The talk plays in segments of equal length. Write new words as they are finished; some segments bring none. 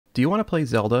Do you want to play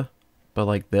Zelda, but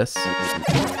like this?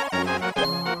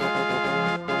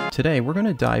 Today we're going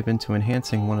to dive into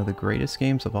enhancing one of the greatest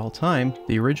games of all time,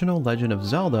 the original Legend of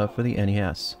Zelda for the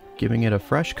NES, giving it a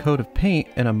fresh coat of paint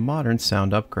and a modern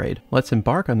sound upgrade. Let's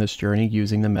embark on this journey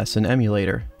using the Mesen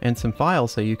emulator, and some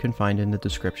files that you can find in the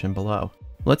description below.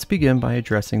 Let's begin by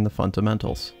addressing the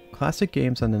fundamentals. Classic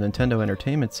games on the Nintendo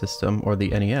Entertainment System, or the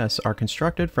NES, are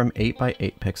constructed from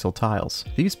 8x8 pixel tiles.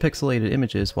 These pixelated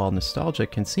images, while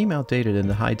nostalgic, can seem outdated in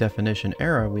the high-definition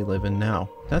era we live in now.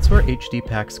 That's where HD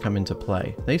packs come into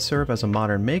play. They serve as a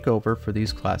modern makeover for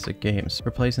these classic games,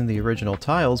 replacing the original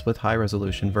tiles with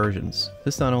high-resolution versions.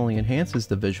 This not only enhances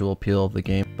the visual appeal of the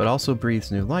game, but also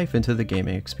breathes new life into the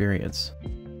gaming experience.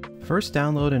 First,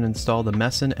 download and install the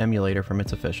Mesen emulator from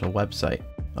its official website.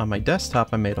 On my desktop,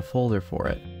 I made a folder for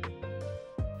it.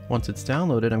 Once it's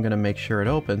downloaded, I'm going to make sure it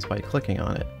opens by clicking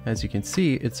on it. As you can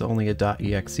see, it's only a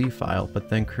 .exe file, but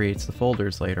then creates the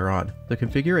folders later on. The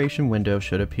configuration window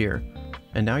should appear,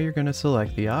 and now you're going to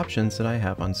select the options that I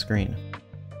have on screen.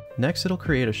 Next, it'll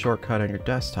create a shortcut on your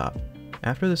desktop.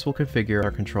 After this, we'll configure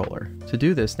our controller. To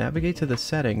do this, navigate to the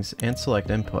settings and select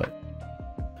Input.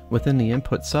 Within the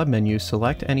Input submenu,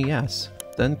 select NES.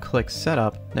 Then click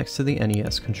Setup next to the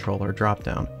NES controller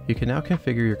dropdown. You can now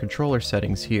configure your controller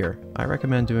settings here. I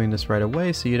recommend doing this right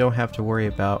away so you don't have to worry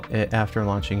about it after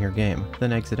launching your game.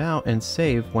 Then exit out and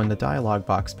save when the dialog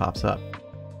box pops up.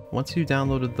 Once you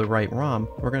downloaded the right ROM,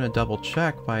 we're going to double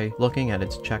check by looking at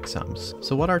its checksums.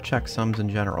 So what are checksums in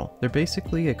general? They're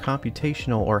basically a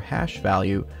computational or hash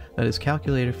value that is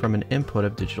calculated from an input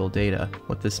of digital data.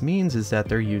 What this means is that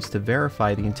they're used to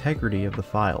verify the integrity of the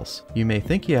files. You may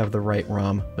think you have the right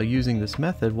ROM, but using this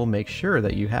method will make sure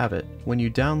that you have it. When you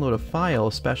download a file,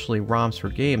 especially ROMs for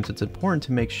games, it's important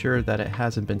to make sure that it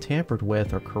hasn't been tampered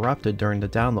with or corrupted during the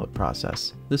download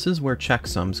process. This is where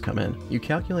checksums come in. You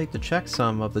calculate the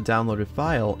checksum of the downloaded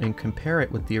file and compare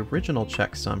it with the original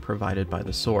checksum provided by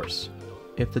the source.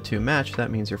 If the two match, that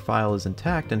means your file is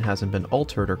intact and hasn't been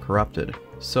altered or corrupted.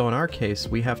 So in our case,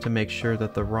 we have to make sure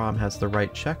that the ROM has the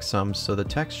right checksums so the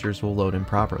textures will load in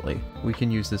properly. We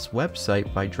can use this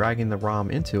website by dragging the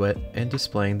ROM into it and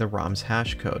displaying the ROM's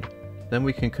hash code. Then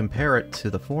we can compare it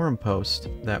to the forum post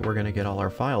that we're going to get all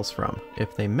our files from.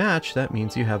 If they match, that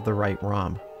means you have the right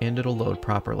ROM, and it'll load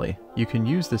properly. You can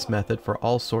use this method for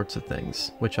all sorts of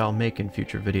things, which I'll make in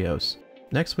future videos.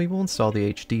 Next, we will install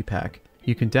the HD pack.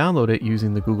 You can download it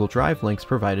using the Google Drive links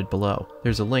provided below.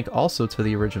 There's a link also to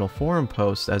the original forum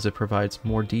post as it provides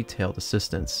more detailed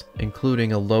assistance,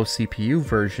 including a low CPU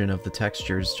version of the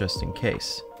textures just in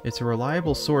case. It's a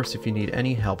reliable source if you need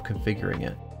any help configuring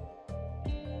it.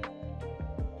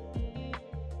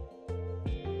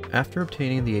 After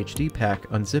obtaining the HD pack,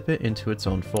 unzip it into its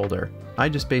own folder. I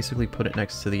just basically put it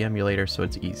next to the emulator so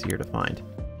it's easier to find.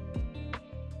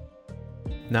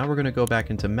 Now we're going to go back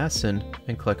into Mesen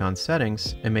and click on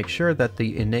Settings and make sure that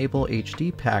the Enable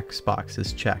HD Packs box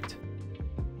is checked.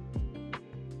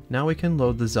 Now we can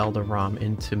load the Zelda ROM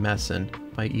into Mesen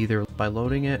by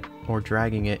loading it or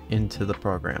dragging it into the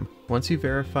program. Once you've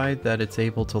verified that it's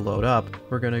able to load up,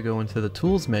 we're going to go into the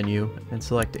Tools menu and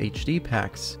select HD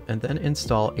Packs and then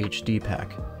install HD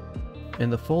Pack. In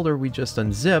the folder we just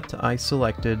unzipped, I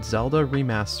selected Zelda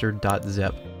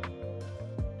Remastered.zip.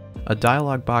 A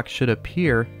dialog box should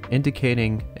appear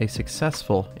indicating a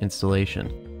successful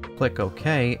installation. Click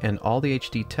OK and all the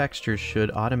HD textures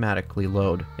should automatically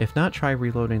load. If not, try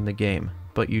reloading the game,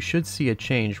 but you should see a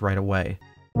change right away.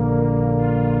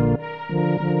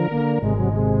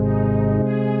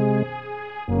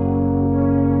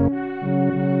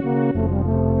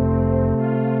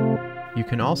 You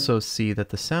can also see that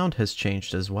the sound has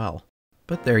changed as well.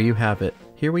 But there you have it.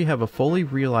 Here we have a fully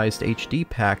realized HD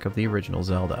pack of the original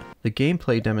Zelda. The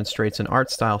gameplay demonstrates an art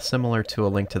style similar to A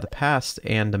Link to the Past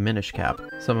and the Minish Cap,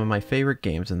 some of my favorite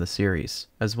games in the series,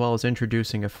 as well as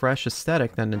introducing a fresh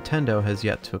aesthetic that Nintendo has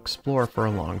yet to explore for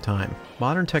a long time.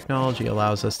 Modern technology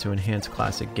allows us to enhance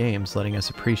classic games, letting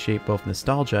us appreciate both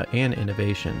nostalgia and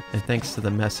innovation, and thanks to the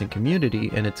Mesen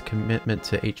community and its commitment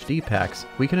to HD packs,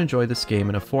 we can enjoy this game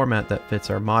in a format that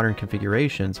fits our modern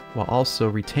configurations while also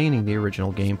retaining the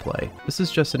original gameplay. This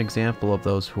is just an example of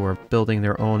those who are building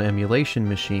their own emulation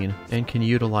machine and can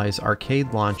utilize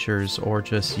arcade launchers or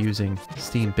just using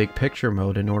Steam Big Picture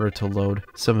mode in order to load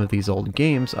some of these old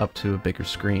games up to a bigger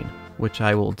screen, which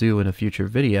I will do in a future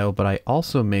video, but I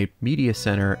also made Media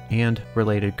Center and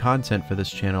related content for this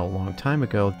channel a long time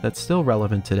ago that's still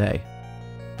relevant today.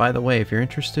 By the way, if you're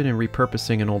interested in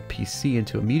repurposing an old PC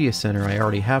into a media center, I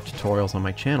already have tutorials on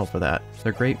my channel for that.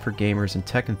 They're great for gamers and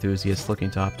tech enthusiasts looking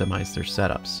to optimize their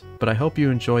setups. But I hope you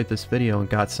enjoyed this video and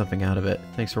got something out of it.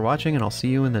 Thanks for watching, and I'll see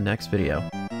you in the next video.